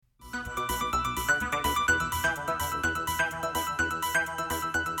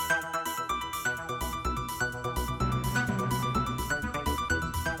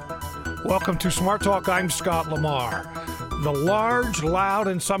Welcome to Smart Talk. I'm Scott Lamar. The large, loud,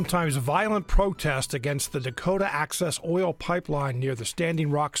 and sometimes violent protest against the Dakota Access oil pipeline near the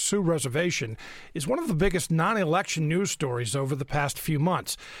Standing Rock Sioux reservation is one of the biggest non-election news stories over the past few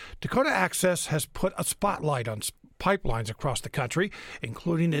months. Dakota Access has put a spotlight on pipelines across the country,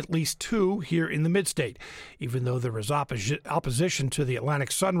 including at least two here in the midstate. Even though there is opposition to the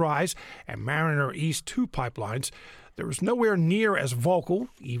Atlantic Sunrise and Mariner East 2 pipelines, there is nowhere near as vocal,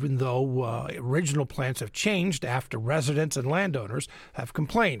 even though original plans have changed after residents and landowners have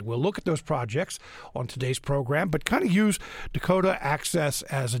complained. We'll look at those projects on today's program, but kind of use Dakota Access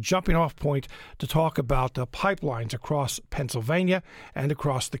as a jumping-off point to talk about the pipelines across Pennsylvania and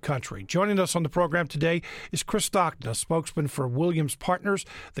across the country. Joining us on the program today is Chris Stockton, a spokesman for Williams Partners,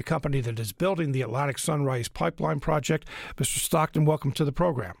 the company that is building the Atlantic Sunrise Pipeline project. Mr. Stockton, welcome to the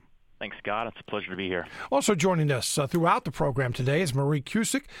program. Thanks, Scott. It's a pleasure to be here. Also joining us throughout the program today is Marie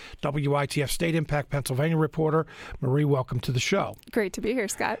Cusick, WITF StateImpact Pennsylvania reporter. Marie, welcome to the show. Great to be here,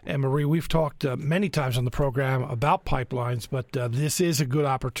 Scott. And Marie, we've talked many times on the program about pipelines, but this is a good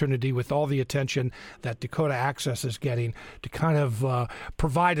opportunity with all the attention that Dakota Access is getting to kind of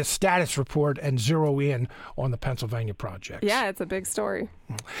provide a status report and zero in on the Pennsylvania projects. Yeah, it's a big story.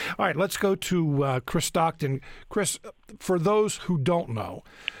 All right, let's go to Chris Stockton. Chris, for those who don't know,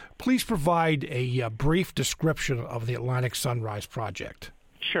 please provide a brief description of the Atlantic Sunrise project.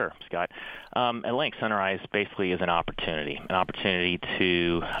 Sure, Scott. Atlantic Sunrise basically is an opportunity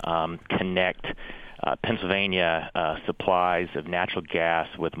to connect Pennsylvania supplies of natural gas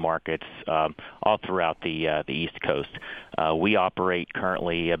with markets all throughout the East Coast. We operate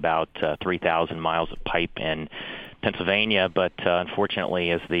currently about 3,000 miles of pipe in Pennsylvania, but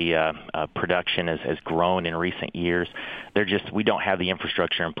unfortunately, as the production has grown in recent years, we don't have the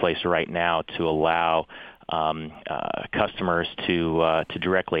infrastructure in place right now to allow customers to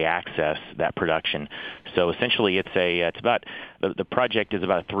directly access that production. So essentially, the project is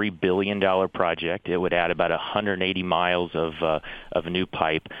about a $3 billion project. It would add about 180 miles of new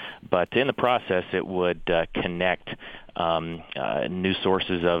pipe, but in the process, it would connect new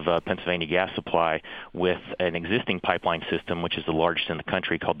sources of Pennsylvania gas supply with an existing pipeline system, which is the largest in the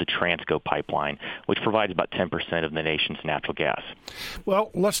country, called the Transco pipeline, which provides about 10% of the nation's natural gas.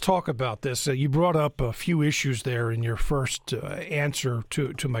 Well, let's talk about this. You brought up a few issues there in your first answer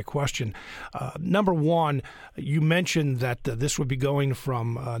to my question. Number one, you mentioned that this would be going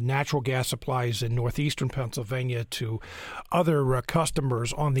from natural gas supplies in northeastern Pennsylvania to other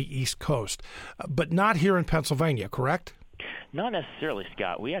customers on the East Coast, but not here in Pennsylvania, correct? Not necessarily,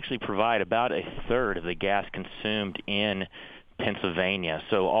 Scott. We actually provide about a third of the gas consumed in Pennsylvania.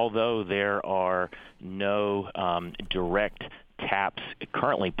 So although there are no direct taps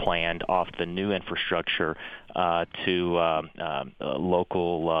currently planned off the new infrastructure to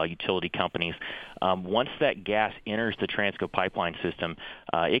local utility companies, once that gas enters the Transco pipeline system,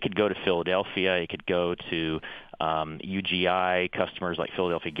 it could go to Philadelphia, it could go to UGI, customers like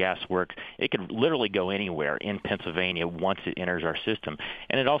Philadelphia Gas Works. It could literally go anywhere in Pennsylvania once it enters our system.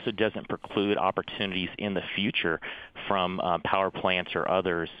 And it also doesn't preclude opportunities in the future from power plants or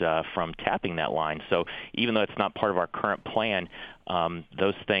others from tapping that line. So even though it's not part of our current plan,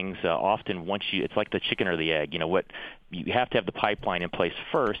 those things often, it's like the chicken or the egg. You have to have the pipeline in place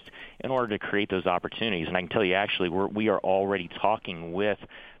first in order to create those opportunities. And I can tell you, actually, we are already talking with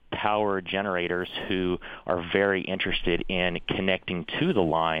power generators who are very interested in connecting to the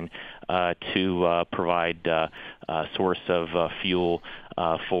line to provide a source of fuel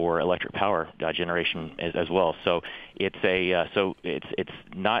for electric power generation as well. So it's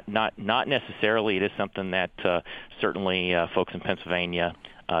not necessarily. It is something that certainly folks in Pennsylvania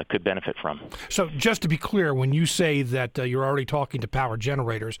could benefit from. So just to be clear, when you say that you're already talking to power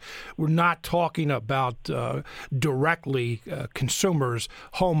generators, we're not talking about directly consumers,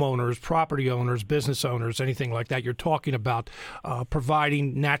 homeowners, property owners, business owners, anything like that. You're talking about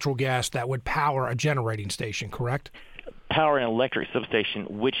providing natural gas that would power a generating station, correct? Power an electric substation,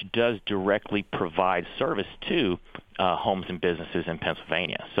 which does directly provide service to homes and businesses in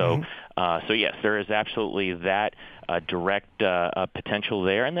Pennsylvania. So, so yes, there is absolutely that direct potential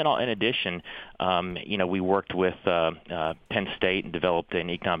there. And then, in addition, we worked with Penn State and developed an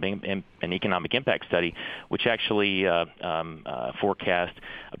economic impact study, which actually forecast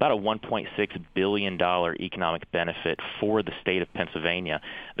about a $1.6 billion economic benefit for the state of Pennsylvania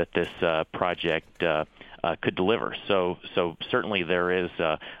that this project could deliver. So certainly there is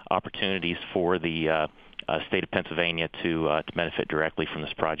opportunities for the state of Pennsylvania to benefit directly from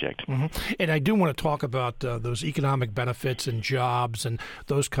this project. Mm-hmm. And I do want to talk about those economic benefits and jobs and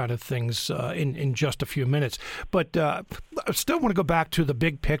those kind of things in just a few minutes. But I still want to go back to the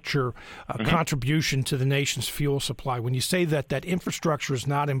big picture contribution to the nation's fuel supply. When you say that infrastructure is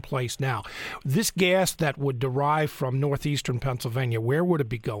not in place now, this gas that would derive from northeastern Pennsylvania, where would it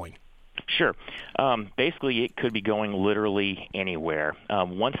be going? Sure. Basically, it could be going literally anywhere.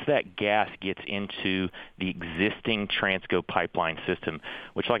 Once that gas gets into the existing Transco pipeline system,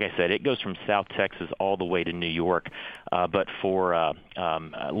 which, like I said, it goes from South Texas all the way to New York. But for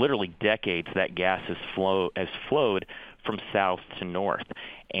literally decades, that gas has flowed from south to north.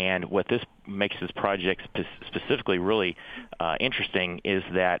 And what this makes this project specifically really interesting is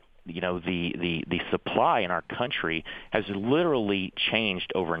that the supply in our country has literally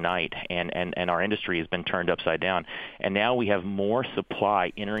changed overnight, and our industry has been turned upside down. And now we have more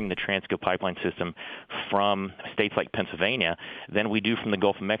supply entering the Transco pipeline system from states like Pennsylvania than we do from the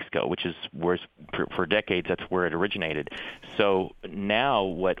Gulf of Mexico, which is where, for decades, that's where it originated. So now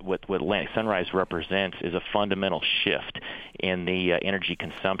what Atlantic Sunrise represents is a fundamental shift in the energy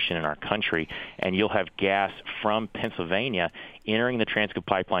consumption in our country, and you'll have gas from Pennsylvania entering the Transco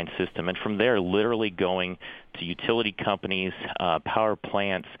pipeline system, and from there literally going to utility companies, power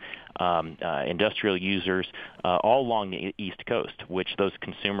plants, industrial users, all along the East Coast, which those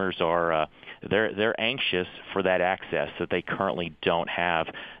consumers are they're anxious for that access that they currently don't have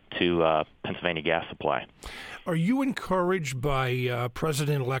to Pennsylvania gas supply. Are you encouraged by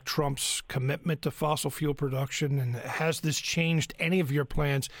President-elect Trump's commitment to fossil fuel production, and has this changed any of your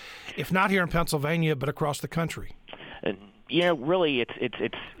plans, if not here in Pennsylvania, but across the country? Really,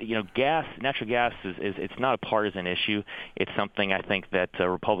 it's gas, natural gas it's not a partisan issue. It's something I think that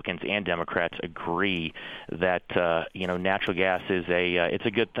Republicans and Democrats agree that natural gas is it's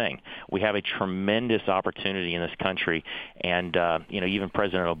a good thing. We have a tremendous opportunity in this country, and even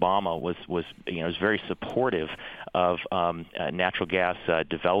President Obama was very supportive of natural gas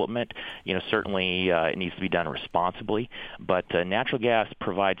development. Certainly it needs to be done responsibly, but natural gas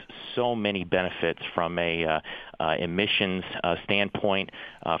provides so many benefits from a emissions standpoint,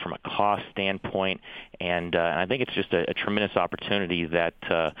 from a cost standpoint, and I think it's just a tremendous opportunity that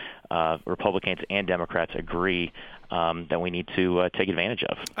Republicans and Democrats agree that we need to take advantage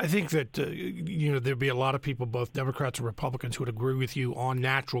of. I think that there'd be a lot of people, both Democrats and Republicans, who would agree with you on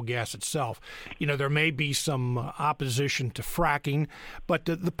natural gas itself. There may be some opposition to fracking, but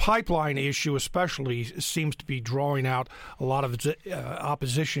the pipeline issue especially seems to be drawing out a lot of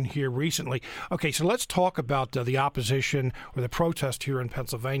opposition here recently. Okay, so let's talk about the opposition or the protest here in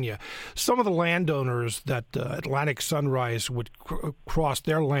Pennsylvania. Some of the landowners that Atlantic Sunrise would cross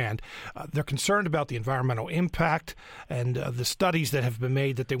their land, they're concerned about the environmental impact and the studies that have been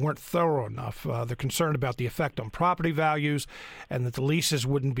made that they weren't thorough enough. They're concerned about the effect on property values and that the leases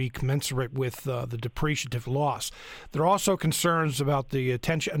wouldn't be commensurate with the depreciative loss. There are also concerns about the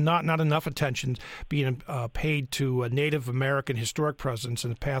attention, not enough attention being paid to Native American historic presence in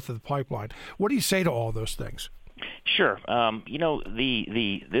the path of the pipeline. What do you say to all those things? Sure.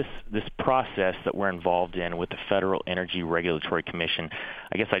 This process that we're involved in with the Federal Energy Regulatory Commission,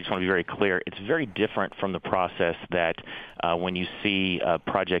 I guess I just want to be very clear, it's very different from the process that when you see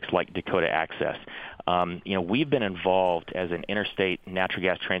projects like Dakota Access. We've been involved as an interstate natural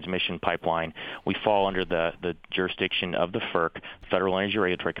gas transmission pipeline. We fall under the jurisdiction of the FERC, Federal Energy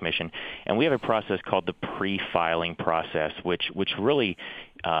Regulatory Commission, and we have a process called the pre-filing process, which really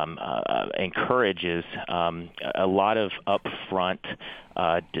encourages a lot of upfront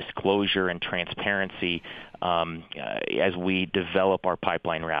disclosure and transparency as we develop our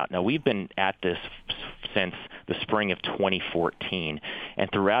pipeline route. Now, we've been at this since the spring of 2014, and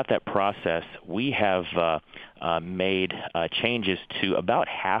throughout that process, we have made changes to about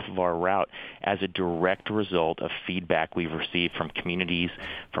half of our route as a direct result of feedback we've received from communities,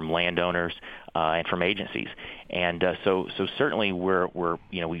 from landowners, and from agencies. And so certainly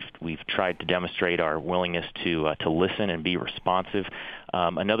we've tried to demonstrate our willingness to listen and be responsive.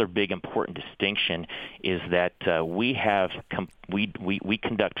 Another big important distinction is that we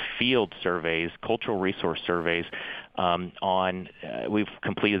conduct field surveys, cultural resource surveys we've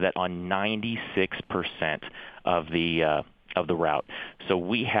completed that on 96% of the route. So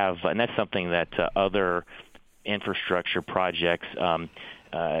we have, and that's something that other infrastructure projects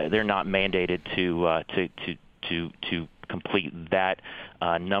they're not mandated to complete that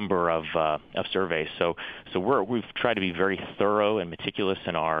number of surveys. So we've tried to be very thorough and meticulous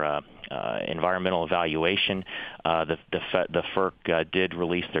in our environmental evaluation. The FERC did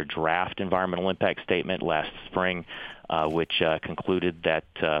release their draft environmental impact statement last spring, which concluded that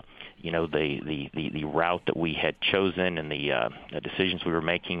the route that we had chosen and the decisions we were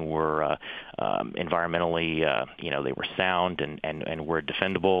making were environmentally, they were sound and were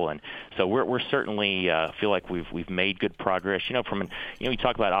defendable. And so we're certainly feel like we've made good progress. We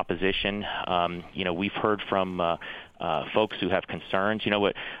talk about opposition. We've heard from folks who have concerns.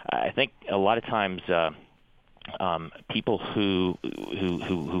 I think a lot of times people who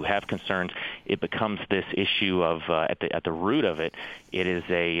have concerns, it becomes this issue of at the root of it. It is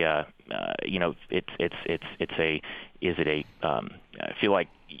I feel like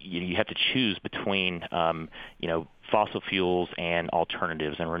you have to choose between fossil fuels and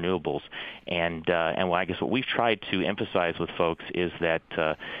alternatives and renewables, and I guess what we've tried to emphasize with folks is that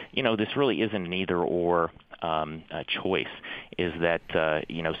this really isn't an either or choice. Is that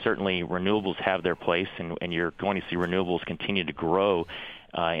certainly renewables have their place, and you're going to see renewables continue to grow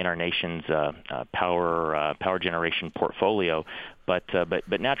in our nation's power generation portfolio.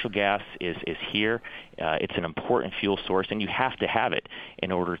 But natural gas is here. It's an important fuel source, and you have to have it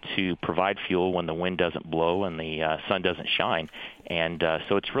in order to provide fuel when the wind doesn't blow and the sun doesn't shine. And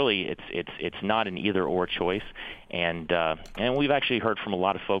so it's not an either or choice. And we've actually heard from a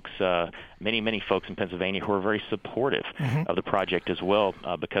lot of folks, many folks in Pennsylvania who are very supportive of the project as well,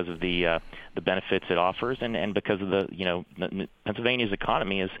 because of the benefits it offers, and because of Pennsylvania's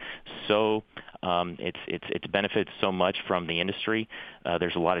economy is so. It's benefits so much from the industry.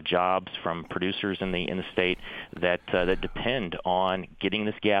 There's a lot of jobs from producers in the state that depend on getting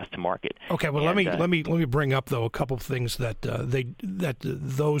this gas to market. Okay, well, let me bring up though a couple of things that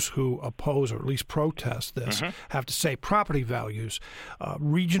those who oppose or at least protest this have to say. Property values,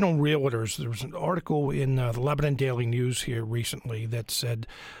 regional realtors. There was an article in the Lebanon Daily News here recently that said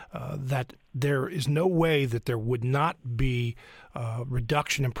that there is no way that there would not be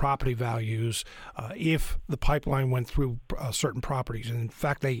reduction in property values if the pipeline went through certain properties. And in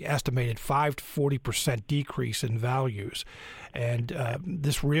fact, they estimated 5 to 40% decrease in values. And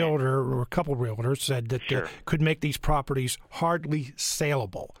this realtor, or a couple of realtors, said that they could make these properties hardly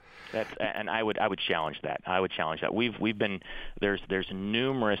saleable. And I would challenge that. We've been there's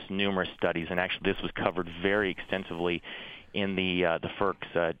numerous studies, and actually this was covered very extensively in the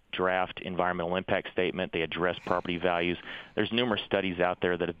FERC's draft environmental impact statement. They address property values. There's numerous studies out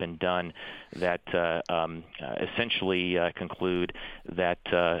there that have been done that essentially conclude that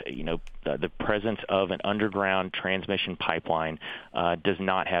the presence of an underground transmission pipeline does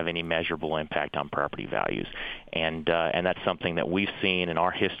not have any measurable impact on property values, and that's something that we've seen in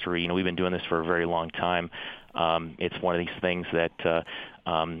our history. We've been doing this for a very long time. It's one of these things that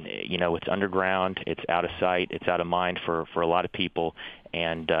it's underground, it's out of sight, it's out of mind for a lot of people,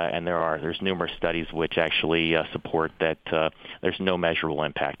 and there's numerous studies which actually support that there's no measurable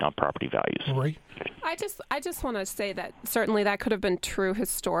impact on property values. Right. I just want to say that certainly that could have been true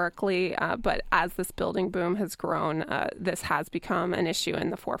historically, but as this building boom has grown, this has become an issue in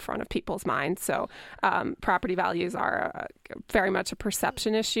the forefront of people's minds. So property values are very much a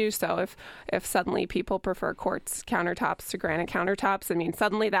perception issue. So if suddenly people prefer quartz countertops to granite countertops, I mean,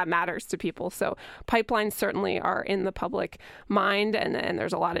 suddenly that matters to people. So pipelines certainly are in the public mind, and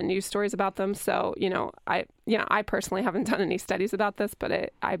there's a lot of news stories about them. So I personally haven't done any studies about this,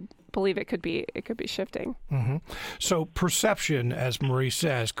 but I believe it could be shifting. Mm-hmm. So perception, as Marie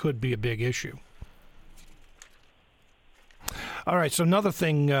says, could be a big issue. All right. So another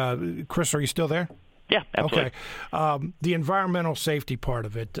thing, Chris, are you still there? Yeah, absolutely. Okay. The environmental safety part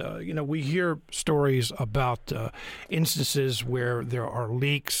of it, we hear stories about instances where there are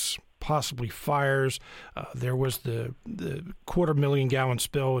leaks, possibly fires. There was the 250,000 gallon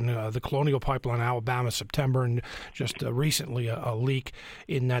spill in the Colonial Pipeline, Alabama, September, and just recently a leak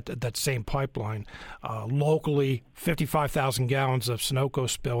in that same pipeline. Locally, 55,000 gallons of Sunoco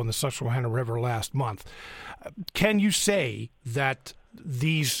spill in the Susquehanna River last month. Can you say that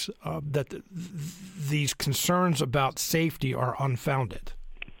these concerns about safety are unfounded?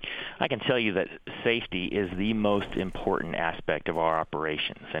 I can tell you that safety is the most important aspect of our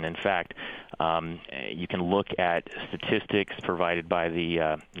operations. And in fact, you can look at statistics provided by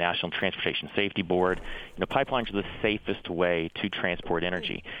the National Transportation Safety Board. Pipelines are the safest way to transport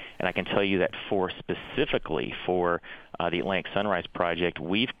energy. And I can tell you that specifically for the Atlantic Sunrise Project,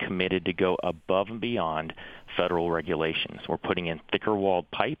 we've committed to go above and beyond federal regulations. We're putting in thicker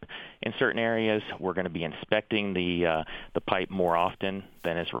walled pipe in certain areas. We're going to be inspecting the pipe more often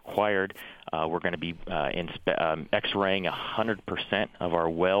than is required. We're going to be X-raying 100% of our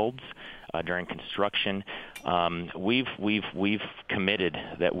welds during construction. We've committed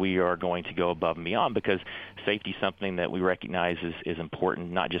that we are going to go above and beyond, because safety is something that we recognize is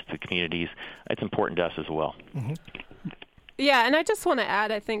important, not just to the communities. It's important to us as well. Mm-hmm. Yeah, and I just want to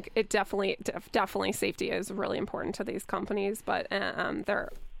add, I think it definitely safety is really important to these companies, but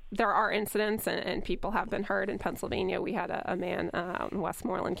there are incidents and people have been hurt. In Pennsylvania, we had a man out in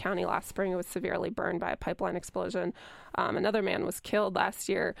Westmoreland County last spring who was severely burned by a pipeline explosion. Another man was killed last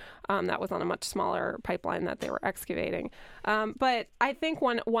year. That was on a much smaller pipeline that they were excavating. But I think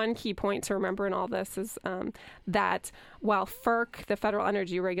one key point to remember in all this is that while FERC, the Federal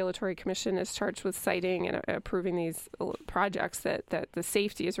Energy Regulatory Commission, is charged with citing and approving these projects, that the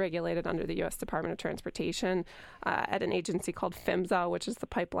safety is regulated under the U.S. Department of Transportation at an agency called PHMSA, which is the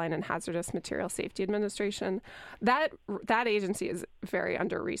Pipeline and Hazardous Material Safety Administration. That agency is very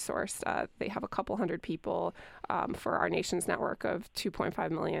under-resourced. They have a couple hundred people for our nation's network of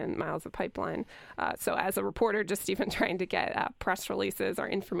 2.5 million miles of pipeline. So as a reporter, just even trying to get press releases or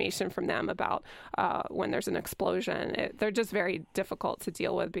information from them about when there's an explosion, they're just very difficult to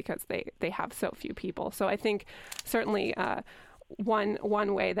deal with because they have so few people. So I think certainly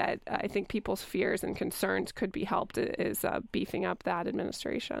one way that I think people's fears and concerns could be helped is beefing up that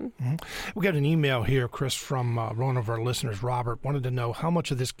administration. Mm-hmm. We got an email here, Chris, from one of our listeners, Robert, wanted to know how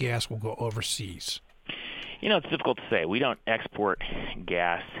much of this gas will go overseas. It's difficult to say. We don't export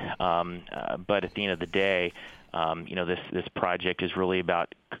gas, but at the end of the day, this project is really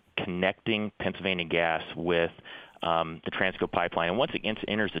about connecting Pennsylvania gas with the Transco pipeline. And once it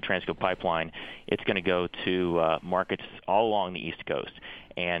enters the Transco pipeline, it's going to go to markets all along the East Coast.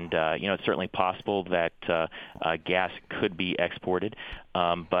 And, it's certainly possible that gas could be exported.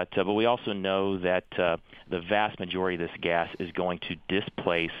 But we also know that the vast majority of this gas is going to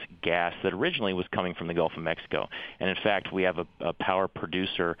displace gas that originally was coming from the Gulf of Mexico. And, in fact, we have a power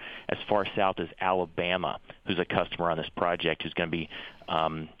producer as far south as Alabama who's a customer on this project who's going to be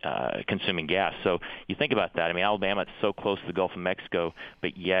consuming gas. So you think about that. I mean, Alabama is so close to the Gulf of Mexico,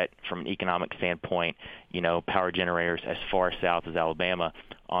 but yet from an economic standpoint, power generators as far south as Alabama,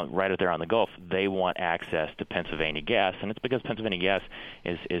 right up there on the Gulf, they want access to Pennsylvania gas, and it's because Pennsylvania gas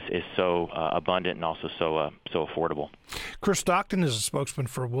is so abundant and also so affordable. Chris Stockton is a spokesman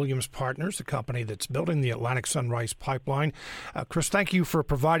for Williams Partners, the company that's building the Atlantic Sunrise Pipeline. Chris, thank you for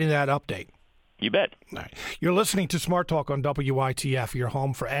providing that update. You bet. All right. You're listening to Smart Talk on WITF, your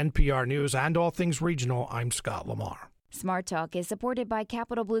home for NPR News and all things regional. I'm Scott Lamar. Smart Talk is supported by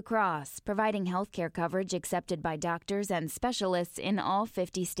Capital Blue Cross, providing health care coverage accepted by doctors and specialists in all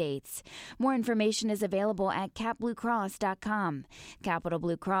 50 states. More information is available at capbluecross.com. Capital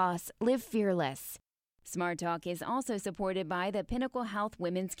Blue Cross, live fearless. Smart Talk is also supported by the Pinnacle Health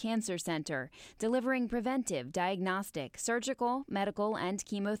Women's Cancer Center, delivering preventive, diagnostic, surgical, medical, and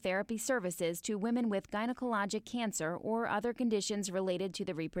chemotherapy services to women with gynecologic cancer or other conditions related to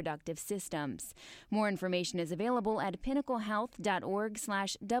the reproductive systems. More information is available at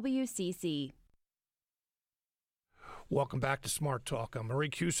pinnaclehealth.org/WCC. Welcome back to Smart Talk. Marie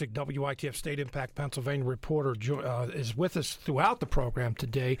Cusick, WITF StateImpact Pennsylvania reporter, is with us throughout the program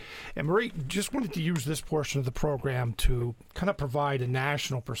today. And Marie, just wanted to use this portion of the program to kind of provide a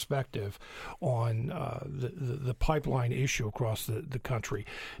national perspective on the pipeline issue across the country.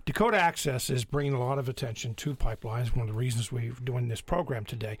 Dakota Access is bringing a lot of attention to pipelines, one of the reasons we're doing this program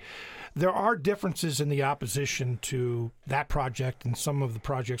today. There are differences in the opposition to that project and some of the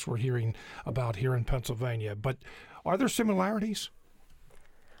projects we're hearing about here in Pennsylvania, but are there similarities?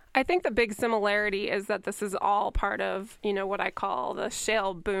 I think the big similarity is that this is all part of, what I call the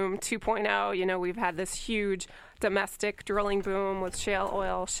shale boom 2.0. We've had this huge domestic drilling boom with shale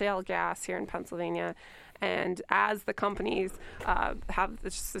oil, shale gas here in Pennsylvania. And as the companies have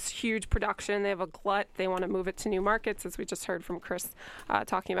this huge production, they have a glut, they want to move it to new markets, as we just heard from Chris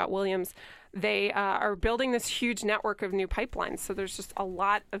talking about Williams. They are building this huge network of new pipelines. So there's just a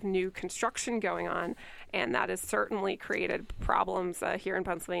lot of new construction going on. And that has certainly created problems here in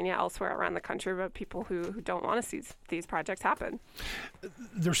Pennsylvania, elsewhere around the country, about people who don't want to see these projects happen.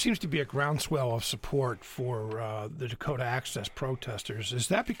 There seems to be a groundswell of support for the Dakota Access protesters. Is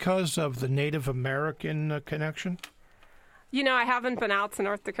that because of the Native American connection? I haven't been out to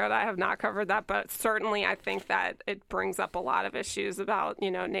North Dakota. I have not covered that, but certainly I think that it brings up a lot of issues about,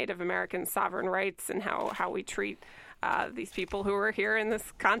 Native American sovereign rights and how we treat these people who were here in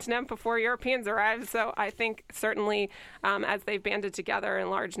this continent before Europeans arrived. So I think certainly as they've banded together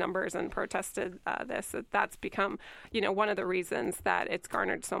in large numbers and protested that's become, one of the reasons that it's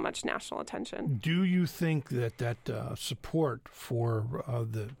garnered so much national attention. Do you think that support for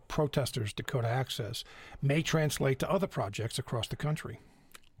the protesters' Dakota Access may translate to other projects across the country?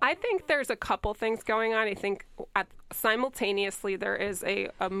 I think there's a couple things going on. I think simultaneously there is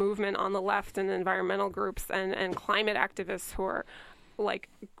a movement on the left and environmental groups and climate activists who are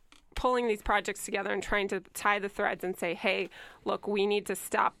pulling these projects together and trying to tie the threads and say, hey, look, we need to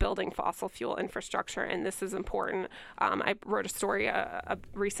stop building fossil fuel infrastructure, and this is important. I wrote a story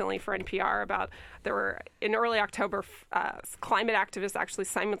recently for NPR about there were, in early October, climate activists actually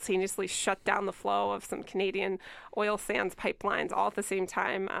simultaneously shut down the flow of some Canadian oil sands pipelines all at the same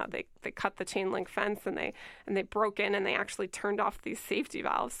time. They cut the chain link fence and they broke in and they actually turned off these safety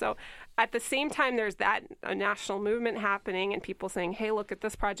valves. So at the same time, there's that a national movement happening and people saying, hey, look at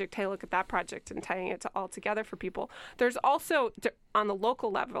this project, hey, look at that project, and tying it all together for people. There's also, on the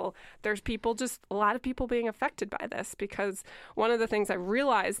local level, there's a lot of people being affected by this, because one of the things I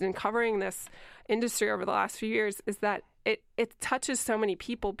realized in covering this industry over the last few years is that it touches so many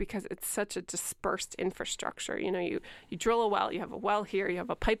people because it's such a dispersed infrastructure. You know, you drill a well, you have a well here, you have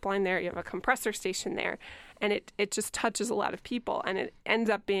a pipeline there, you have a compressor station there, and it just touches a lot of people, and it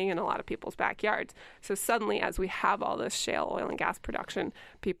ends up being in a lot of people's backyards. So suddenly, as we have all this shale oil and gas production,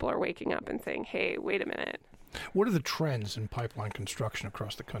 people are waking up and saying, hey, wait a minute. What are the trends in pipeline construction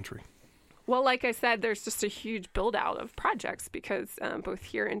across the country? Well, like I said, there's just a huge build out of projects because both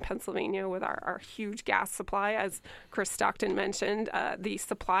here in Pennsylvania with our huge gas supply, as Chris Stockton mentioned, the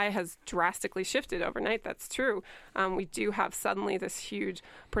supply has drastically shifted overnight. That's true. We do have suddenly this huge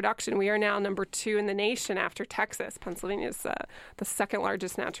production. We are now number 2 in the nation after Texas. Pennsylvania is the second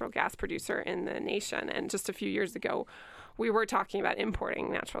largest natural gas producer in the nation. And just a few years ago, we were talking about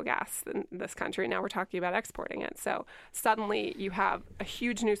importing natural gas in this country. Now we're talking about exporting it. So suddenly you have a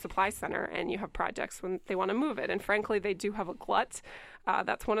huge new supply center and you have projects when they want to move it. And frankly, they do have a glut.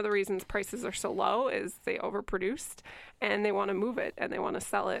 That's one of the reasons prices are so low is they overproduced and they want to move it and they want to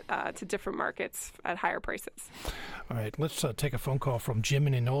sell it to different markets at higher prices. All right, let's take a phone call from Jim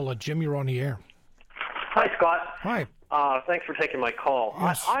in Enola. Jim, you're on the air. Hi, Scott. Hi. Thanks for taking my call.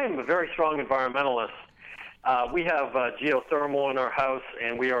 Yes. I am a very strong environmentalist. We have geothermal in our house,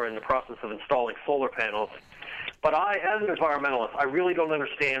 and we are in the process of installing solar panels. But as an environmentalist, I really don't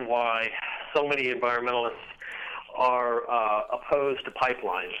understand why so many environmentalists are opposed to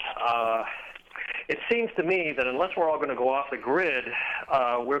pipelines. It seems to me that unless we're all going to go off the grid,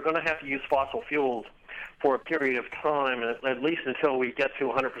 we're going to have to use fossil fuels for a period of time, at least until we get to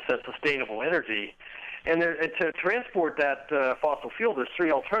 100% sustainable energy. And to transport that fossil fuel, there's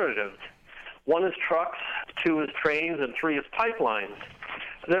 3 alternatives. 1 is trucks, 2 is trains, and 3 is pipelines.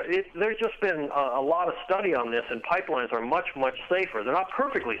 There's just been a lot of study on this, and pipelines are much, much safer. They're not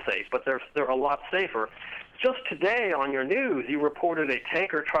perfectly safe, but they're a lot safer. Just today on your news, you reported a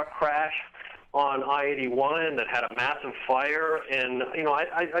tanker truck crash on I-81 that had a massive fire. And,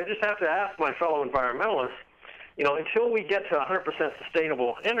 I just have to ask my fellow environmentalists, until we get to 100%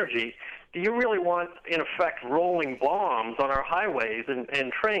 sustainable energy, do you really want, in effect, rolling bombs on our highways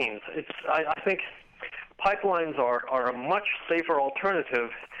and trains? I think pipelines are a much safer alternative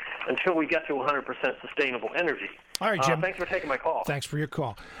until we get to 100% sustainable energy. All right, Jim. Thanks for taking my call. Thanks for your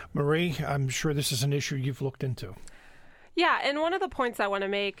call. Marie, I'm sure this is an issue you've looked into. Yeah, and one of the points I want to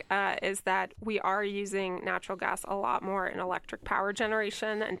make is that we are using natural gas a lot more in electric power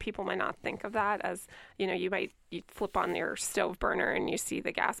generation, and people might not think of that as, you flip on your stove burner and you see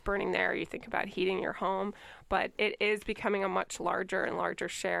the gas burning there, you think about heating your home, but it is becoming a much larger and larger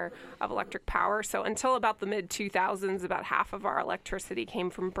share of electric power. So until about the mid-2000s, about half of our electricity came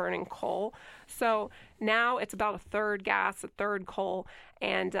from burning coal. So now it's about a third gas, a third coal,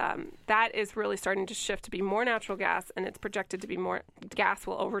 and that is really starting to shift to be more natural gas, and it's projected to be more gas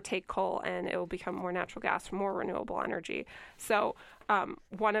will overtake coal, and it will become more natural gas, more renewable energy. So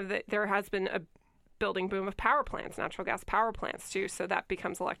there has been a building boom of power plants, natural gas power plants too, so that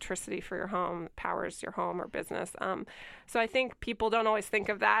becomes electricity for your home, powers your home or business. So I think people don't always think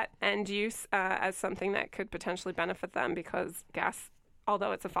of that end use as something that could potentially benefit them, because gas,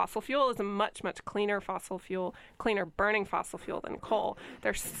 although it's a fossil fuel, is a much, much cleaner burning fossil fuel than coal.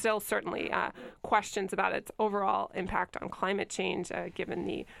 There's still certainly questions about its overall impact on climate change, given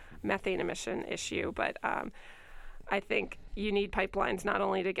the methane emission issue. But I think you need pipelines not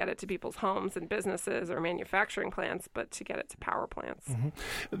only to get it to people's homes and businesses or manufacturing plants, but to get it to power plants.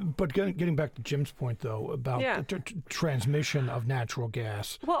 Mm-hmm. But getting back to Jim's point, though, about the transmission of natural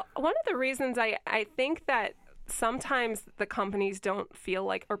gas. Well, one of the reasons I think that sometimes the companies don't feel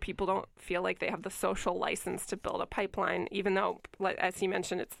like, or people don't feel like they have the social license to build a pipeline, even though, as you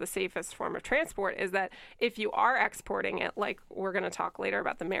mentioned, it's the safest form of transport, is that if you are exporting it, like we're going to talk later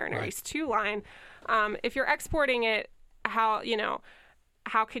about the Mariner East 2 line, if you're exporting it,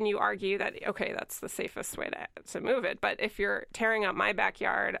 how can you argue that, okay, that's the safest way to move it? But if you're tearing up my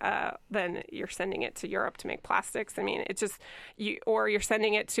backyard, then you're sending it to Europe to make plastics. I mean, it's just, or you're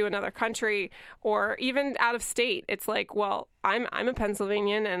sending it to another country or even out of state. It's like, well, I'm a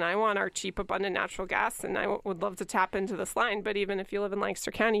Pennsylvanian and I want our cheap, abundant natural gas, and I would love to tap into this line. But even if you live in Lancaster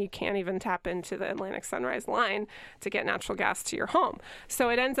County, you can't even tap into the Atlantic Sunrise line to get natural gas to your home. So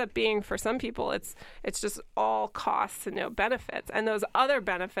it ends up being, for some people, it's just all costs and no benefits. And those other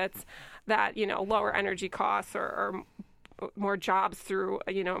benefits that, lower energy costs or more jobs through,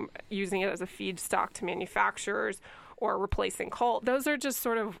 using it as a feedstock to manufacturers or replacing coal, those are just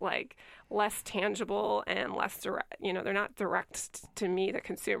sort of like less tangible and less direct, they're not direct to me, the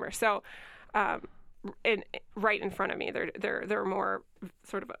consumer. So right in front of me, they're more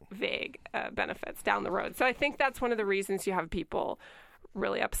sort of vague benefits down the road. So I think that's one of the reasons you have people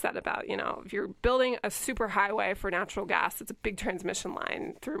really upset about, if you're building a super highway for natural gas, it's a big transmission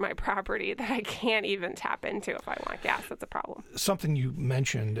line through my property that I can't even tap into if I want gas. That's a problem. Something you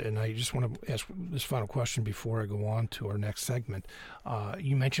mentioned, and I just want to ask this final question before I go on to our next segment.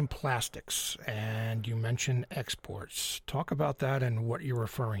 You mentioned plastics and you mentioned exports. Talk about that and what you're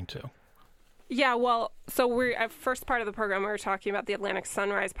referring to. Yeah, well, so we're at first part of the program, we were talking about the Atlantic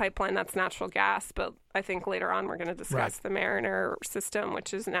Sunrise Pipeline. That's natural gas, but I think later on we're going to discuss the Mariner system,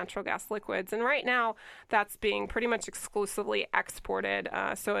 which is natural gas liquids. And right now, that's being pretty much exclusively exported.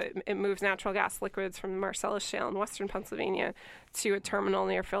 So it moves natural gas liquids from the Marcellus Shale in western Pennsylvania to a terminal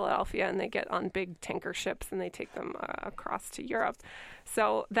near Philadelphia, and they get on big tanker ships and they take them across to Europe.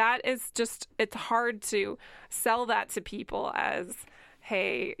 So that is just, it's hard to sell that to people as,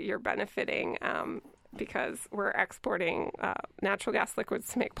 hey, you're benefiting because we're exporting natural gas liquids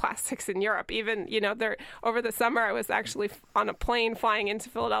to make plastics in Europe. Even, over the summer, I was actually on a plane flying into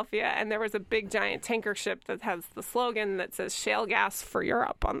Philadelphia, and there was a big giant tanker ship that has the slogan that says shale gas for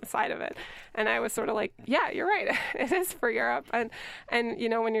Europe on the side of it. And I was sort of like, yeah, you're right. It is for Europe. And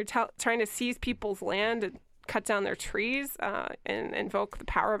when you're trying to seize people's land and cut down their trees and invoke the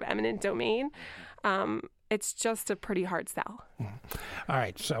power of eminent domain, it's just a pretty hard sell. All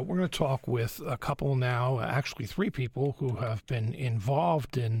right, so we're going to talk with a couple now, actually three people who have been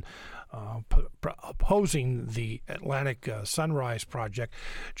involved in opposing the Atlantic Sunrise Project.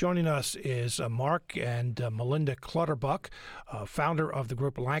 Joining us is Mark and Melinda Clutterbuck, founder of the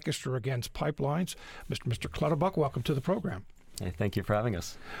group Lancaster Against Pipelines. Mr. Clutterbuck, welcome to the program. Hey, thank you for having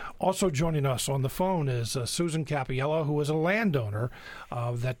us. Also joining us on the phone is Susan Cappiello, who is a landowner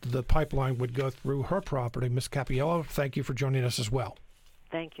that the pipeline would go through her property. Ms. Cappiello, thank you for joining us as well.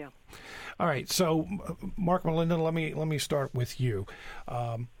 Thank you. All right, so Mark, Melinda, let me start with you.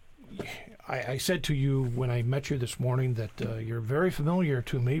 I said to you when I met you this morning that you're very familiar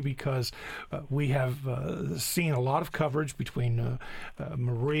to me because we have seen a lot of coverage between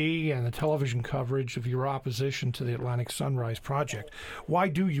Marie and the television coverage of your opposition to the Atlantic Sunrise Project. Why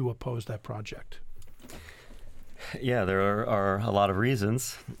do you oppose that project? Yeah, there are a lot of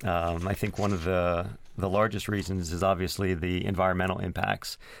reasons. I think one of the largest reasons is obviously the environmental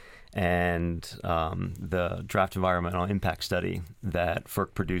impacts. And the draft environmental impact study that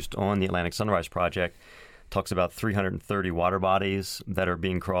FERC produced on the Atlantic Sunrise Project talks about 330 water bodies that are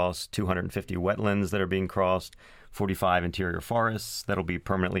being crossed, 250 wetlands that are being crossed, 45 interior forests that will be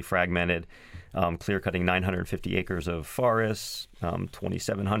permanently fragmented, clear-cutting 950 acres of forests,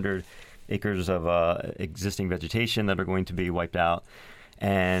 2,700 acres of existing vegetation that are going to be wiped out.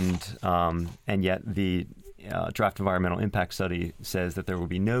 And yet the draft environmental impact study says that there will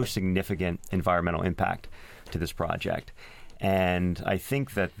be no significant environmental impact to this project. And I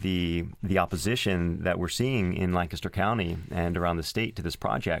think that the opposition that we're seeing in Lancaster County and around the state to this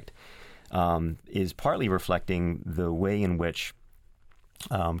project is partly reflecting the way in which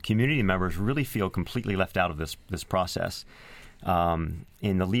community members really feel completely left out of this process.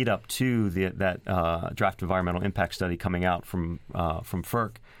 In the lead up to that draft environmental impact study coming out from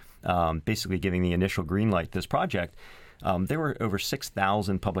FERC, basically giving the initial green light to this project, there were over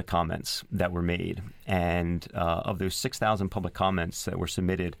 6,000 public comments that were made. And of those 6,000 public comments that were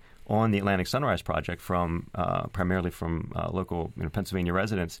submitted on the Atlantic Sunrise Project from primarily from local Pennsylvania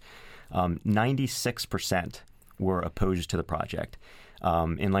residents, 96% were opposed to the project.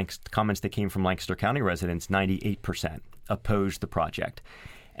 In comments that came from Lancaster County residents, 98% opposed the project.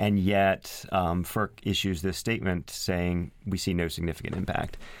 And yet FERC issues this statement saying we see no significant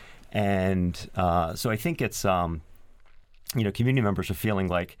impact. And so I think it's, community members are feeling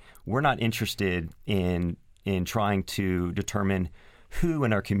like we're not interested in trying to determine who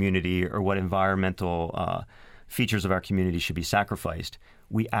in our community or what environmental features of our community should be sacrificed,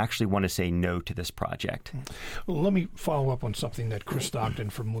 we actually want to say no to this project. Well, let me follow up on something that Chris Stockton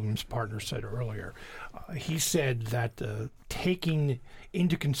from Blume's partner said earlier. He said that taking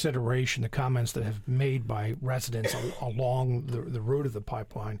into consideration the comments that have been made by residents along the route of the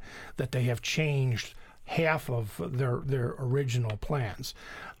pipeline, that they have changed half of their original plans.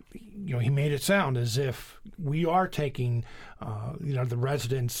 He made it sound as if we are taking the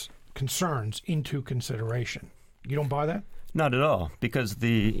residents' concerns into consideration. You don't buy that? Not at all, because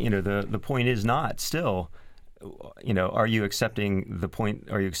the point is not still, are you accepting the point?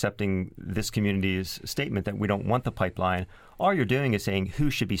 Are you accepting this community's statement that we don't want the pipeline? All you're doing is saying who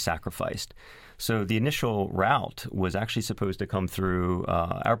should be sacrificed. So the initial route was actually supposed to come through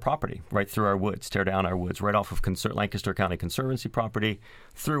our property, right through our woods, tear down our woods, right off of Lancaster County Conservancy property,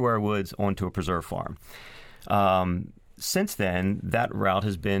 through our woods onto a preserve farm. Since then, that route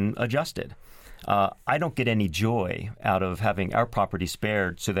has been adjusted. I don't get any joy out of having our property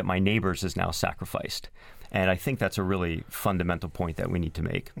spared so that my neighbor's is now sacrificed. And I think that's a really fundamental point that we need to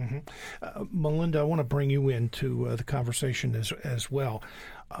make. Mm-hmm. Melinda, I want to bring you into the conversation as well.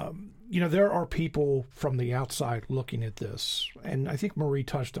 There are people from the outside looking at this, and I think Marie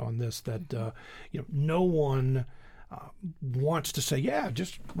touched on this, that no one wants to say, yeah,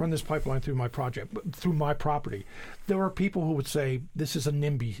 just run this pipeline through my property. There are people who would say this is a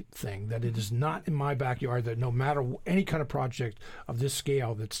NIMBY thing, that it is not in my backyard, that no matter any kind of project of this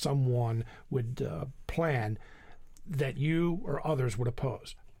scale that someone would plan, that you or others would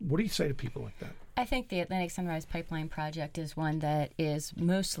oppose. What do you say to people like that? I think the Atlantic Sunrise Pipeline project is one that is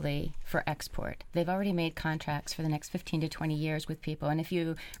mostly for export. They've already made contracts for the next 15 to 20 years with people. And if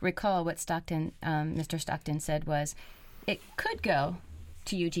you recall what Mr. Stockton said was, it could go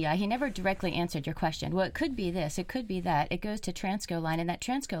to UGI. He never directly answered your question. Well, it could be this, it could be that. It goes to Transco line, and that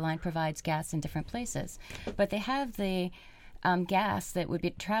Transco line provides gas in different places. But they have the gas that would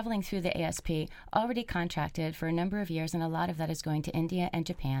be traveling through the ASP already contracted for a number of years, and a lot of that is going to India and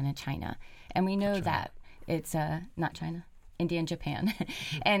Japan and China. And we know that it's not China, India and Japan.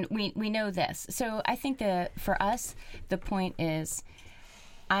 And we know this. So I think for us, the point is,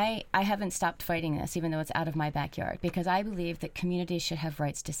 I haven't stopped fighting this, even though it's out of my backyard, because I believe that communities should have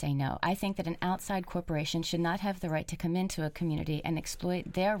rights to say no. I think that an outside corporation should not have the right to come into a community and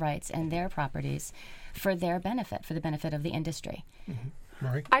exploit their rights and their properties for their benefit, for the benefit of the industry. Mm-hmm.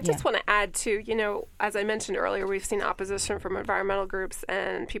 Marie? I just want to add to, as I mentioned earlier, we've seen opposition from environmental groups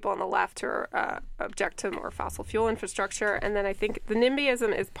and people on the left who object to more fossil fuel infrastructure. And then I think the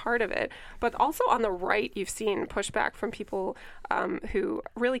NIMBYism is part of it. But also on the right, you've seen pushback from people who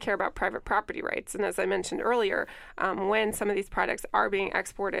really care about private property rights. And as I mentioned earlier, when some of these products are being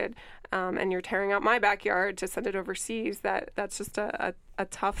exported and you're tearing out my backyard to send it overseas, that's just a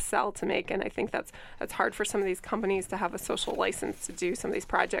tough sell to make. And I think that's hard for some of these companies to have a social license to do some of these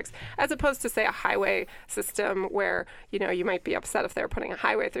projects, as opposed to, say, a highway system where, you might be upset if they're putting a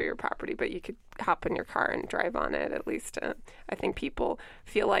highway through your property, but you could hop in your car and drive on it. At least I think people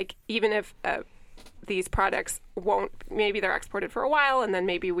feel like even if these products maybe they're exported for a while, and then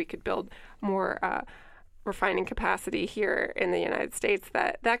maybe we could build more refining capacity here in the United States,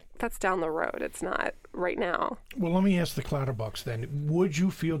 that's down the road. It's not right now. Well, let me ask the Clutterbucks then. Would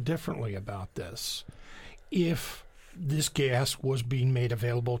you feel differently about this if this gas was being made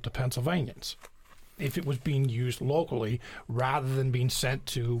available to Pennsylvanians? If it was being used locally rather than being sent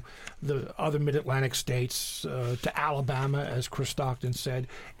to the other Mid-Atlantic states, to Alabama, as Chris Stockton said,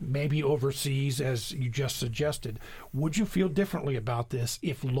 maybe overseas, as you just suggested. Would you feel differently about this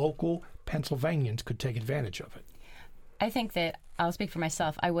if local Pennsylvanians could take advantage of it? I think that I'll speak for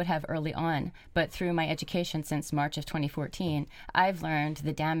myself. I would have early on, but through my education since March of 2014, I've learned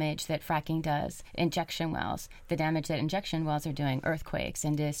the damage that fracking does, injection wells, the damage that injection wells are doing, earthquakes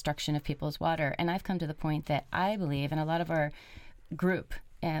and destruction of people's water. And I've come to the point that I believe, and a lot of our group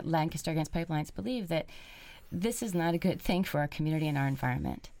at Lancaster Against Pipelines believe, that this is not a good thing for our community and our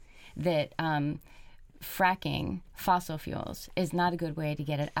environment. That fracking fossil fuels is not a good way to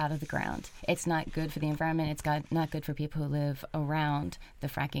get it out of the ground. It's not good for the environment. It's not good for people who live around the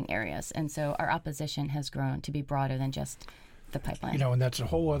fracking areas. And so our opposition has grown to be broader than just the pipeline. And that's a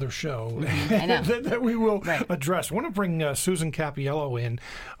whole other show I know. that we will address. I want to bring Susan Cappiello in.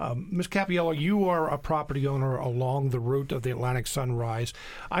 Ms. Cappiello, you are a property owner along the route of the Atlantic Sunrise.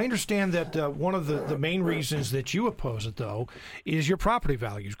 I understand that one of the main reasons that you oppose it, though, is your property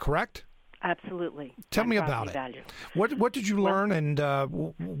values, correct? Absolutely. Tell me about it. Value. What did you learn, and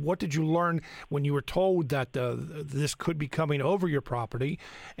what did you learn when you were told that this could be coming over your property,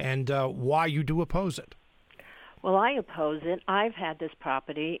 and why you do oppose it? Well, I oppose it. I've had this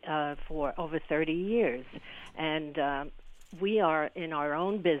property for over 30 years, and we are in our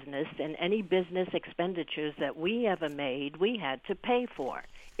own business, and any business expenditures that we ever made, we had to pay for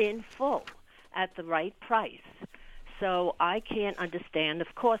in full at the right price. So I can't understand.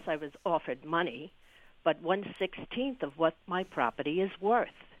 Of course, I was offered money, but 1/16 of what my property is worth.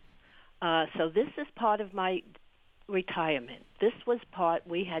 So this is part of my retirement. This was part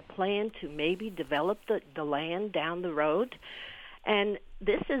we had planned to maybe develop the land down the road. And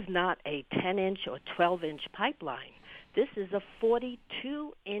this is not a 10-inch or 12-inch pipeline. This is a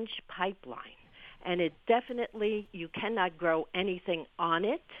 42-inch pipeline. And it definitely, you cannot grow anything on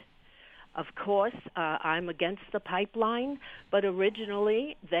it. Of course, I'm against the pipeline, but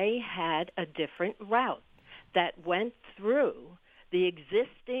originally they had a different route that went through the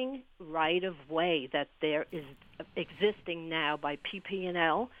existing right-of-way that there is existing now by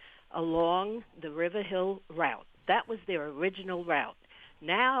PP&L along the River Hill route. That was their original route.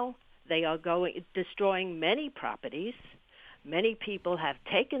 Now they are destroying many properties. Many people have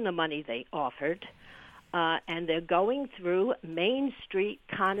taken the money they offered, and they're going through Main Street,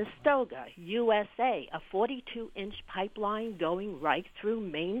 Conestoga, USA, a 42-inch pipeline going right through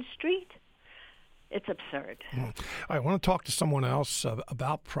Main Street. It's absurd. I want to talk to someone else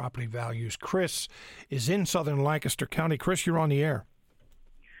about property values. Chris is in southern Lancaster County. Chris, you're on the air.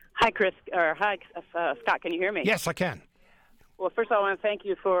 Hi, Chris. Hi, Scott. Can you hear me? Yes, I can. Well, first of all, I want to thank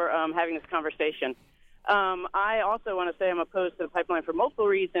you for having this conversation. I also want to say I'm opposed to the pipeline for multiple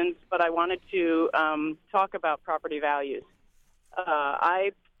reasons, but I wanted to talk about property values.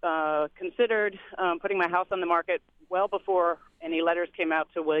 I considered putting my house on the market well before any letters came out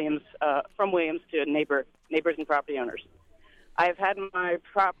to Williams, from Williams to neighbors and property owners. I've had my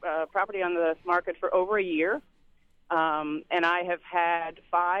property on the market for over a year, and I have had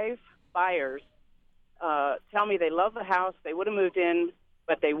 5 buyers tell me they love the house, they would have moved in,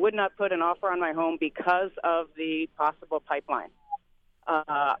 but they would not put an offer on my home because of the possible pipeline.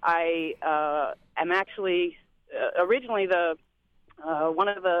 I am actually, originally one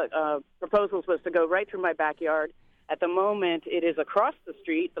of the proposals was to go right through my backyard. At the moment, it is across the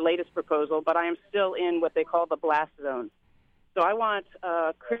street, the latest proposal, but I am still in what they call the blast zone. So I want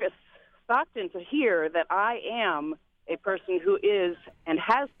Chris Stockton to hear that I am a person who is and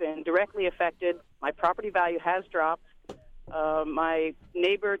has been directly affected. My property value has dropped. My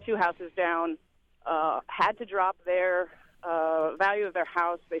neighbor, 2 houses down, had to drop their value of their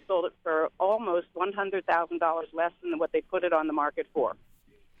house. They sold it for almost $100,000 less than what they put it on the market for.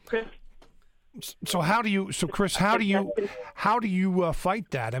 Chris? So Chris, how do you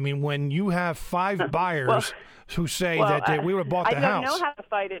fight that? I mean, when you have 5 buyers who say that we would have bought the house. I don't know how to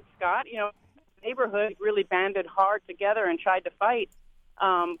fight it, Scott. You know, the neighborhood really banded hard together and tried to fight.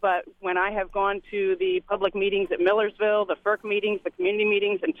 But when I have gone to the public meetings at Millersville, the FERC meetings, the community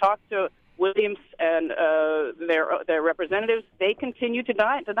meetings, and talked to Williams and their representatives, they continue to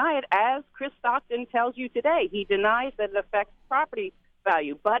deny it, as Chris Stockton tells you today. He denies that it affects property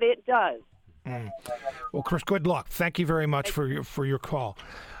value, but it does. Well, Chris, good luck. Thank you very much for your call.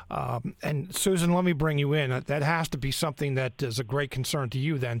 And Susan, let me bring you in. That has to be something that is a great concern to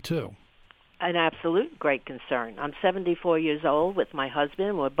you then, too. An absolute great concern. I'm 74 years old with my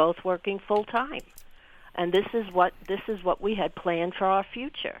husband. We're both working full time, and this is what we had planned for our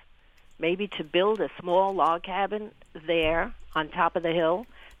future. Maybe to build a small log cabin there on top of the hill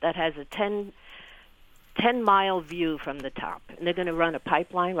that has a 10-mile view from the top, and they're going to run a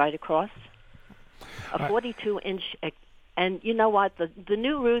pipeline right across. A 42-inch, and you know what? The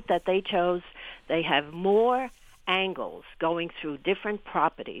new route that they chose, they have more angles going through different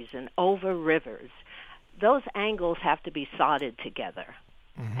properties and over rivers. Those angles have to be soldered together,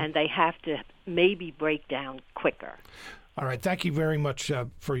 and they have to maybe break down quicker. All right. Thank you very much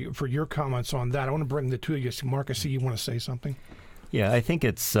for your comments on that. I want to bring the two of you. Mark, I see you want to say something. Yeah, I think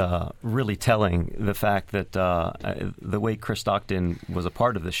it's really telling, the fact that the way Chris Stockton was a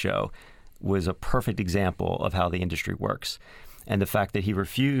part of the show was a perfect example of how the industry works. And the fact that he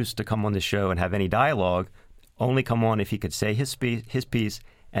refused to come on the show and have any dialogue, only come on if he could say his piece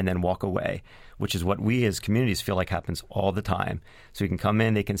and then walk away, which is what we as communities feel like happens all the time. So you can come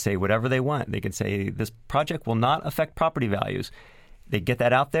in, they can say whatever they want. They can say this project will not affect property values. They get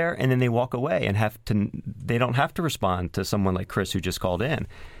that out there, and then they walk away and they don't have to respond to someone like Chris, who just called in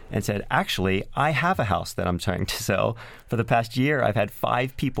and said, actually, I have a house that I'm trying to sell. For the past year, I've had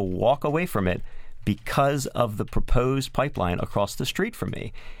 5 people walk away from it because of the proposed pipeline across the street from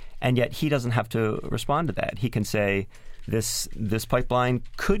me. And yet he doesn't have to respond to that. He can say, this pipeline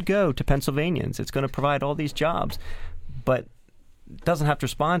could go to Pennsylvanians. It's going to provide all these jobs, but doesn't have to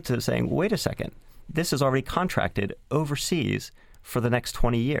respond to saying, wait a second. this is already contracted overseas for the next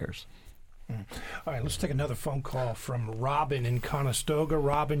 20 years. All right, let's take another phone call from Robin in Conestoga.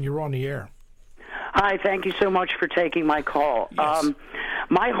 Robin, you're on the air. Hi, thank you so much for taking my call. Yes.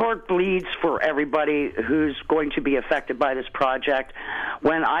 My heart bleeds for everybody who's going to be affected by this project.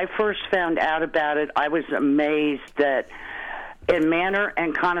 When I first found out about it, I was amazed that in Manor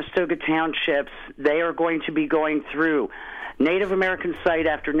and Conestoga Townships, they are going to be going through Native American site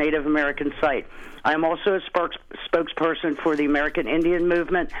after Native American site. I am also a spokesperson for the American Indian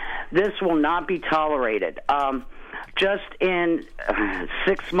movement. This will not be tolerated. Just in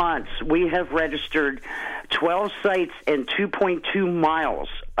 6 months, we have registered 12 sites in 2.2 miles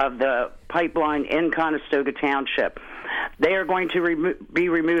of the pipeline in Conestoga Township. They are going to be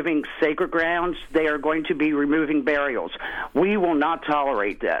removing sacred grounds. They are going to be removing burials. We will not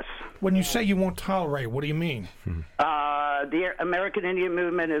tolerate this. When you say you won't tolerate, what do you mean? The American Indian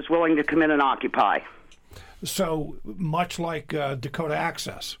movement is willing to come in and occupy. So much like Dakota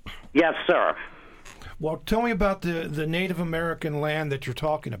Access? Yes, sir. Well, tell me about the Native American land that you're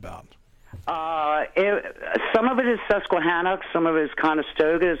talking about. Some of it is Susquehannock, some of it is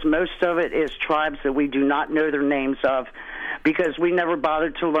Conestogas, most of it is tribes that we do not know their names of because we never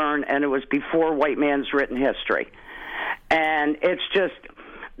bothered to learn, and it was before white man's written history. And it's just,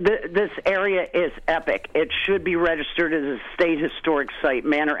 this area is epic. It should be registered as a state historic site,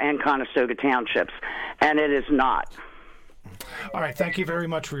 Manor and Conestoga Townships, and it is not. All right, thank you very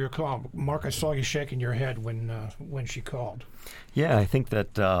much for your call. Mark, I saw you shaking your head when she called. Yeah, I think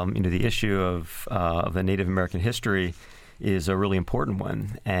that the issue of the Native American history is a really important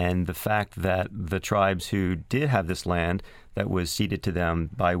one, and the fact that the tribes who did have this land that was ceded to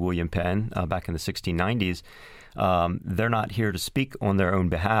them by William Penn back in the 1690s, they're not here to speak on their own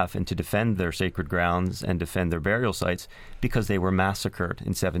behalf and to defend their sacred grounds and defend their burial sites because they were massacred in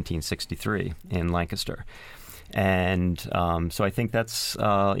 1763 in Lancaster. And so I think that's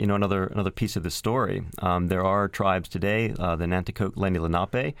another piece of the story. There are tribes today, the Nanticoke Lenni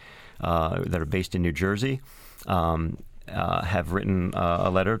Lenape, that are based in New Jersey, have written a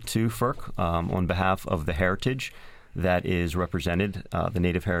letter to FERC on behalf of the heritage that is represented, the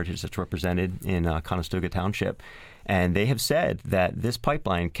native heritage that's represented in Conestoga Township. And they have said that this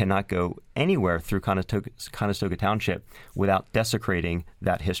pipeline cannot go anywhere through Conestoga Township without desecrating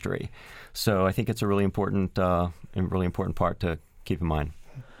that history. So I think it's a really important part to keep in mind.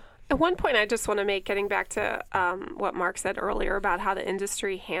 At one point, I just want to make, getting back to what Mark said earlier about how the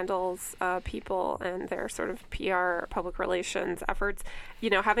industry handles people and their sort of PR, public relations efforts. You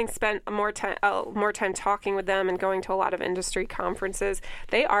know, having spent more time talking with them and going to a lot of industry conferences,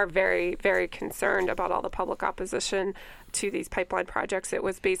 they are very, very concerned about all the public opposition to these pipeline projects. It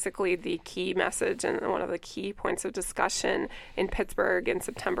was basically the key message and one of the key points of discussion in Pittsburgh in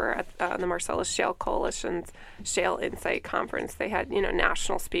September at the Marcellus Shale Coalition's Shale Insight Conference. They had,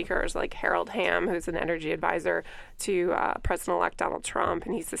 national speakers like Harold Hamm, who's an energy advisor to President-elect Donald Trump,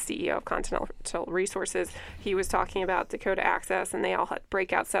 and he's the CEO of Continental Resources. He was talking about Dakota Access, and they all had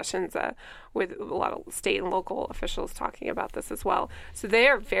breakout sessions with a lot of state and local officials talking about this as well. So they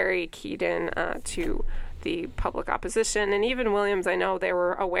are very keyed in to the public opposition. And even Williams, I know they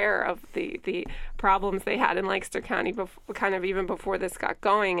were aware of the problems they had in Lancaster County even before this got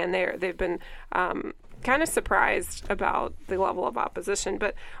going, and they've been kind of surprised about the level of opposition.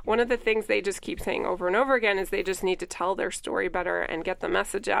 But one of the things they just keep saying over and over again is they just need to tell their story better and get the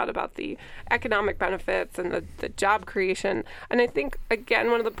message out about the economic benefits and the job creation. And I think, again,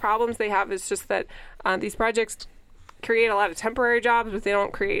 one of the problems they have is just that these projects create a lot of temporary jobs, but they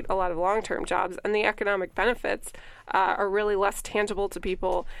don't create a lot of long-term jobs. And the economic benefits are really less tangible to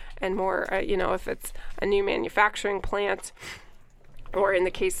people and more, if it's a new manufacturing plant, or in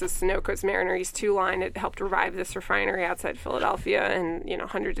the case of Sunoco's Mariner East 2 line, it helped revive this refinery outside Philadelphia, and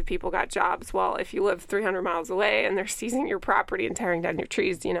hundreds of people got jobs. Well, if you live 300 miles away and they're seizing your property and tearing down your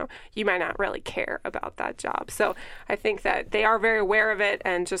trees, you might not really care about that job. So I think that they are very aware of it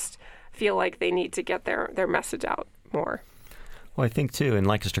and just feel like they need to get their message out more. Well, I think too in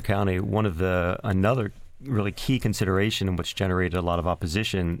Lancaster County, another really key consideration in which generated a lot of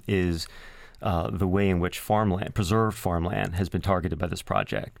opposition is the way in which preserved farmland has been targeted by this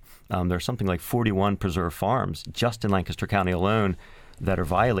project. There's something like 41 preserved farms just in Lancaster County alone that are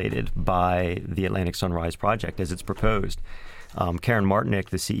violated by the Atlantic Sunrise Project as it's proposed. Karen Martinick,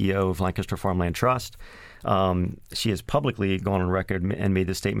 the CEO of Lancaster Farmland Trust, she has publicly gone on record and made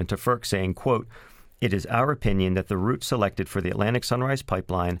this statement to FERC saying, quote, It is our opinion that the route selected for the Atlantic Sunrise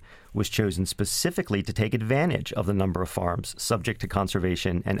Pipeline was chosen specifically to take advantage of the number of farms subject to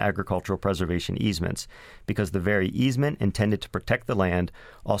conservation and agricultural preservation easements, because the very easement intended to protect the land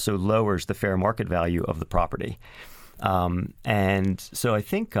also lowers the fair market value of the property. And so I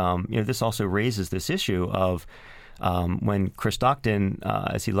think this also raises this issue of when Chris Stockton,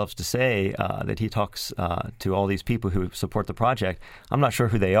 as he loves to say, that he talks to all these people who support the project. I'm not sure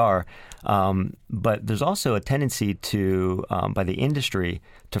who they are, but there's also a tendency to, by the industry,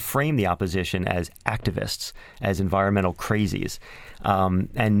 to frame the opposition as activists, as environmental crazies.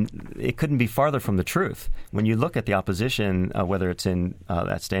 And it couldn't be farther from the truth. When you look at the opposition, whether it's in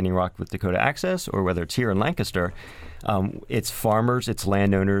at Standing Rock with Dakota Access or whether it's here in Lancaster, it's farmers, it's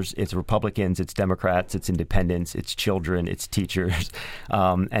landowners, it's Republicans, it's Democrats, it's independents, it's children, it's teachers.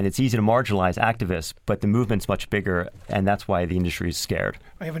 And it's easy to marginalize activists, but the movement's much bigger, and that's why the industry is scared.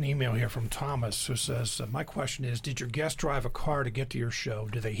 I have an email here from Thomas who says, my question is, did your guests drive a car to get to your show?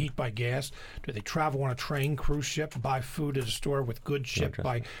 Do they heat by gas? Do they travel on a train, cruise ship, buy food at a store with goods shipped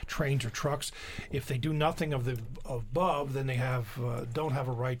by trains or trucks? If they do nothing of the above, then they don't have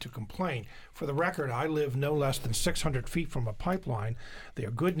a right to complain. For the record, I live no less than 600 feet from a pipeline. They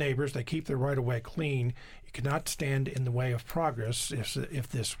are good neighbors. They keep their right-of-way clean. You cannot stand in the way of progress. If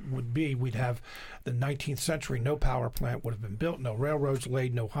this would be, we'd have the 19th century. No power plant would have been built, no railroads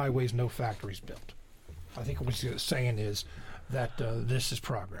laid, no highways, no factories built. I think what he's saying is that this is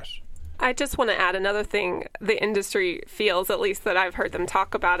progress. I just want to add another thing the industry feels, at least that I've heard them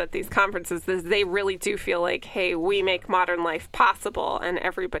talk about at these conferences, is they really do feel like, hey, we make modern life possible and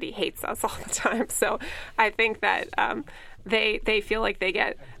everybody hates us all the time. So I think that they feel like they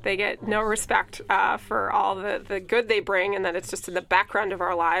get no respect for all the good they bring, and that it's just in the background of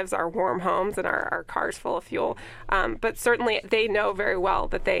our lives, our warm homes and our cars full of fuel. But certainly they know very well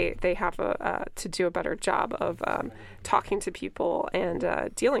that they have to do a better job of talking to people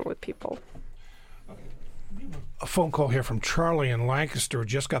and dealing with people. A phone call here from Charlie in Lancaster,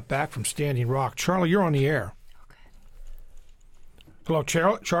 just got back from Standing Rock. Charlie, you're on the air. Hello,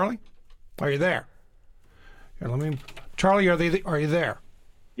 Charlie? Are you there? Here, Charlie, are you there?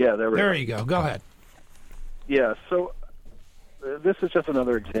 Yeah, there you go. Go ahead. Yeah, so this is just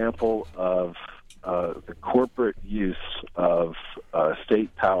another example of the corporate use of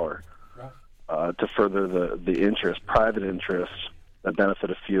state power to further the private interests that benefit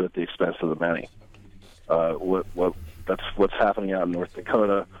a few at the expense of the many. That's what's happening out in North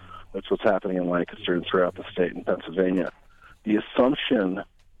Dakota. That's what's happening in Lancaster and throughout the state in Pennsylvania. The assumption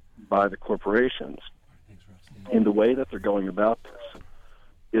by the corporations in the way that they're going about this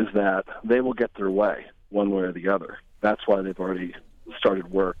is that they will get their way one way or the other. That's why they've already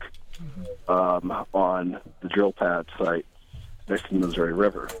started work on the drill pad site next to the Missouri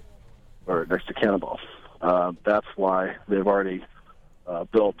River, or next to Cannonball. That's why they've already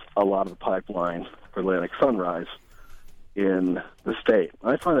built a lot of the pipeline for Atlantic Sunrise in the state.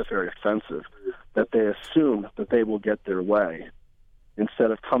 I find it very offensive that they assume that they will get their way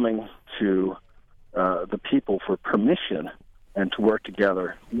instead of coming to the people for permission and to work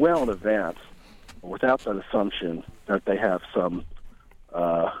together well in advance without that assumption that they have some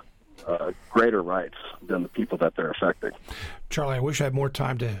greater rights than the people that they're affecting. Charlie, I wish I had more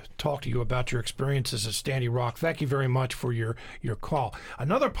time to talk to you about your experiences at Standing Rock. Thank you very much for your call.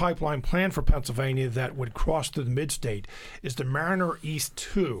 Another pipeline planned for Pennsylvania that would cross through the midstate is the Mariner East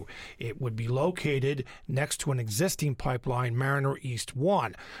 2. It would be located next to an existing pipeline, Mariner East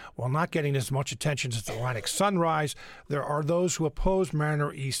 1. While not getting as much attention as Atlantic Sunrise, there are those who oppose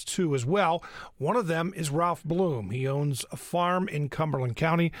Mariner East 2 as well. One of them is Ralph Blume. He owns a farm in Cumberland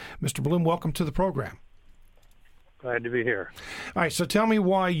County. Mr. Blume, welcome to the program. Glad to be here. All right, so tell me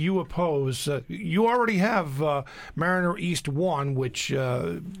why you oppose. You already have Mariner East 1, which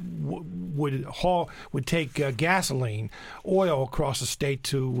would take gasoline, oil across the state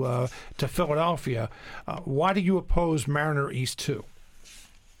to Philadelphia. Why do you oppose Mariner East 2?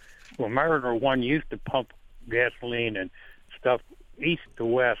 Well, Mariner 1 used to pump gasoline and stuff east to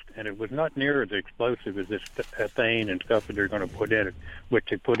west, and it was not near as explosive as this ethane and stuff that they're going to put in it, which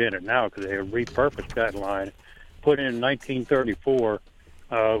they put in it now because they have repurposed that line. Put in 1934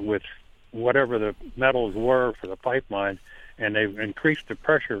 with whatever the metals were for the pipeline, and they've increased the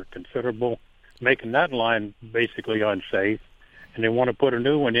pressure considerable, making that line basically unsafe. And they want to put a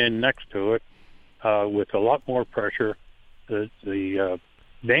new one in next to it with a lot more pressure. The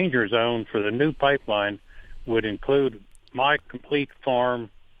danger zone for the new pipeline would include my complete farm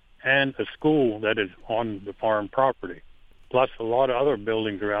and a school that is on the farm property, plus a lot of other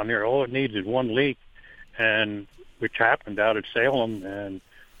buildings around here. All it needs is one leak, and which happened out at Salem, and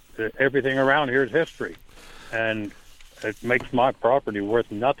everything around here is history, and it makes my property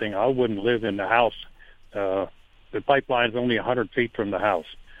worth nothing. I wouldn't live in the house. The pipeline's only 100 feet from the house.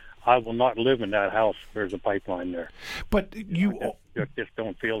 I will not live in that house if there's a pipeline there. But I just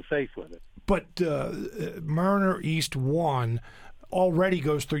don't feel safe with it. But Mariner East 1 already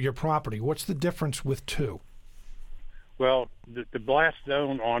goes through your property. What's the difference with 2? Well, the blast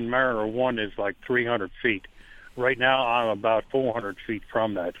zone on Mariner 1 is like 300 feet. Right now, I'm about 400 feet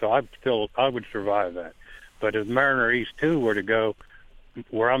from that, so I would survive that. But if Mariner East 2 were to go,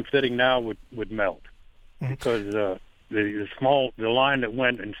 where I'm sitting now would melt, because the line that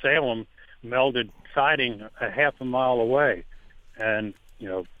went in Salem melded siding a half a mile away, and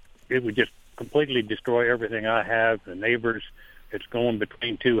it would just completely destroy everything I have. The neighbors, it's going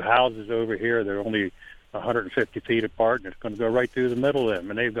between 2 houses over here. They're only 150 feet apart, and it's going to go right through the middle of them.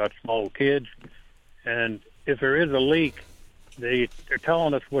 And they've got small kids, and if there is a leak, they're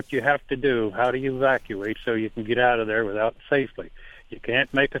telling us what you have to do, how do you evacuate so you can get out of there without safely. You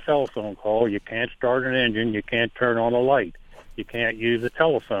can't make a cell phone call. You can't start an engine. You can't turn on a light. You can't use a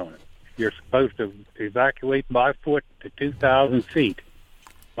telephone. You're supposed to evacuate by foot to 2,000 feet.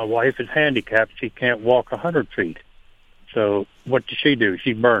 My wife is handicapped. She can't walk 100 feet. So what does she do?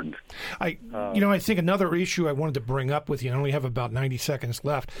 She burns. I think another issue I wanted to bring up with you, and I only have about 90 seconds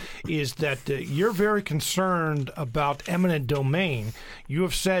left, is that you're very concerned about eminent domain. You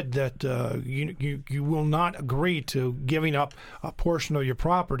have said that you will not agree to giving up a portion of your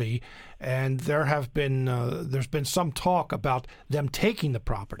property, and there's been some talk about them taking the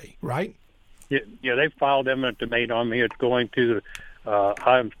property, right? Yeah, they filed eminent domain on me. It's going to.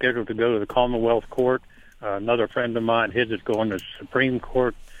 I'm scheduled to go to the Commonwealth Court. Another friend of mine, his is going to the Supreme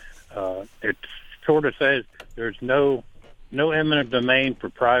Court. It sort of says there's no eminent domain for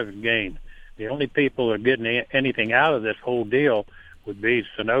private gain. The only people that are getting anything out of this whole deal would be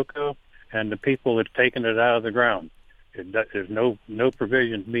Sunoco and the people that's taking it out of the ground. There's no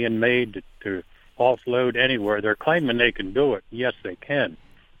provisions being made to offload anywhere. They're claiming they can do it. Yes, they can.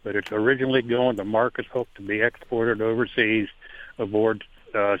 But it's originally going to Marcus Hook to be exported overseas aboard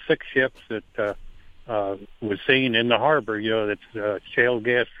 6 ships that was seen in the harbor, that's shale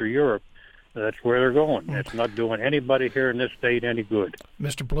gas for Europe. That's where they're going. It's not doing anybody here in this state any good.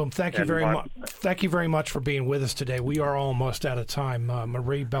 Mr. Blume, thank you very much. Thank you very much for being with us today. We are almost out of time.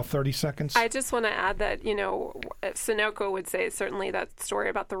 Marie, about 30 seconds. I just want to add that, Sunoco would say certainly that story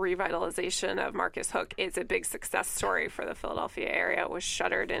about the revitalization of Marcus Hook is a big success story for the Philadelphia area. It was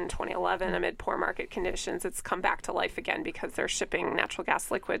shuttered in 2011 amid poor market conditions. It's come back to life again because they're shipping natural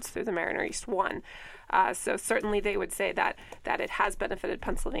gas liquids through the Mariner East 1. So certainly they would say that it has benefited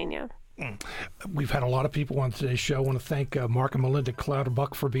Pennsylvania. We've had a lot of people on today's show. I want to thank Mark and Melinda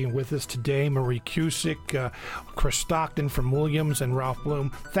Clutterbuck for being with us today, Marie Cusick, Chris Stockton from Williams, and Ralph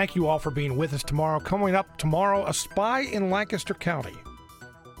Blume. Thank you all for being with us tomorrow. Coming up tomorrow, a spy in Lancaster County.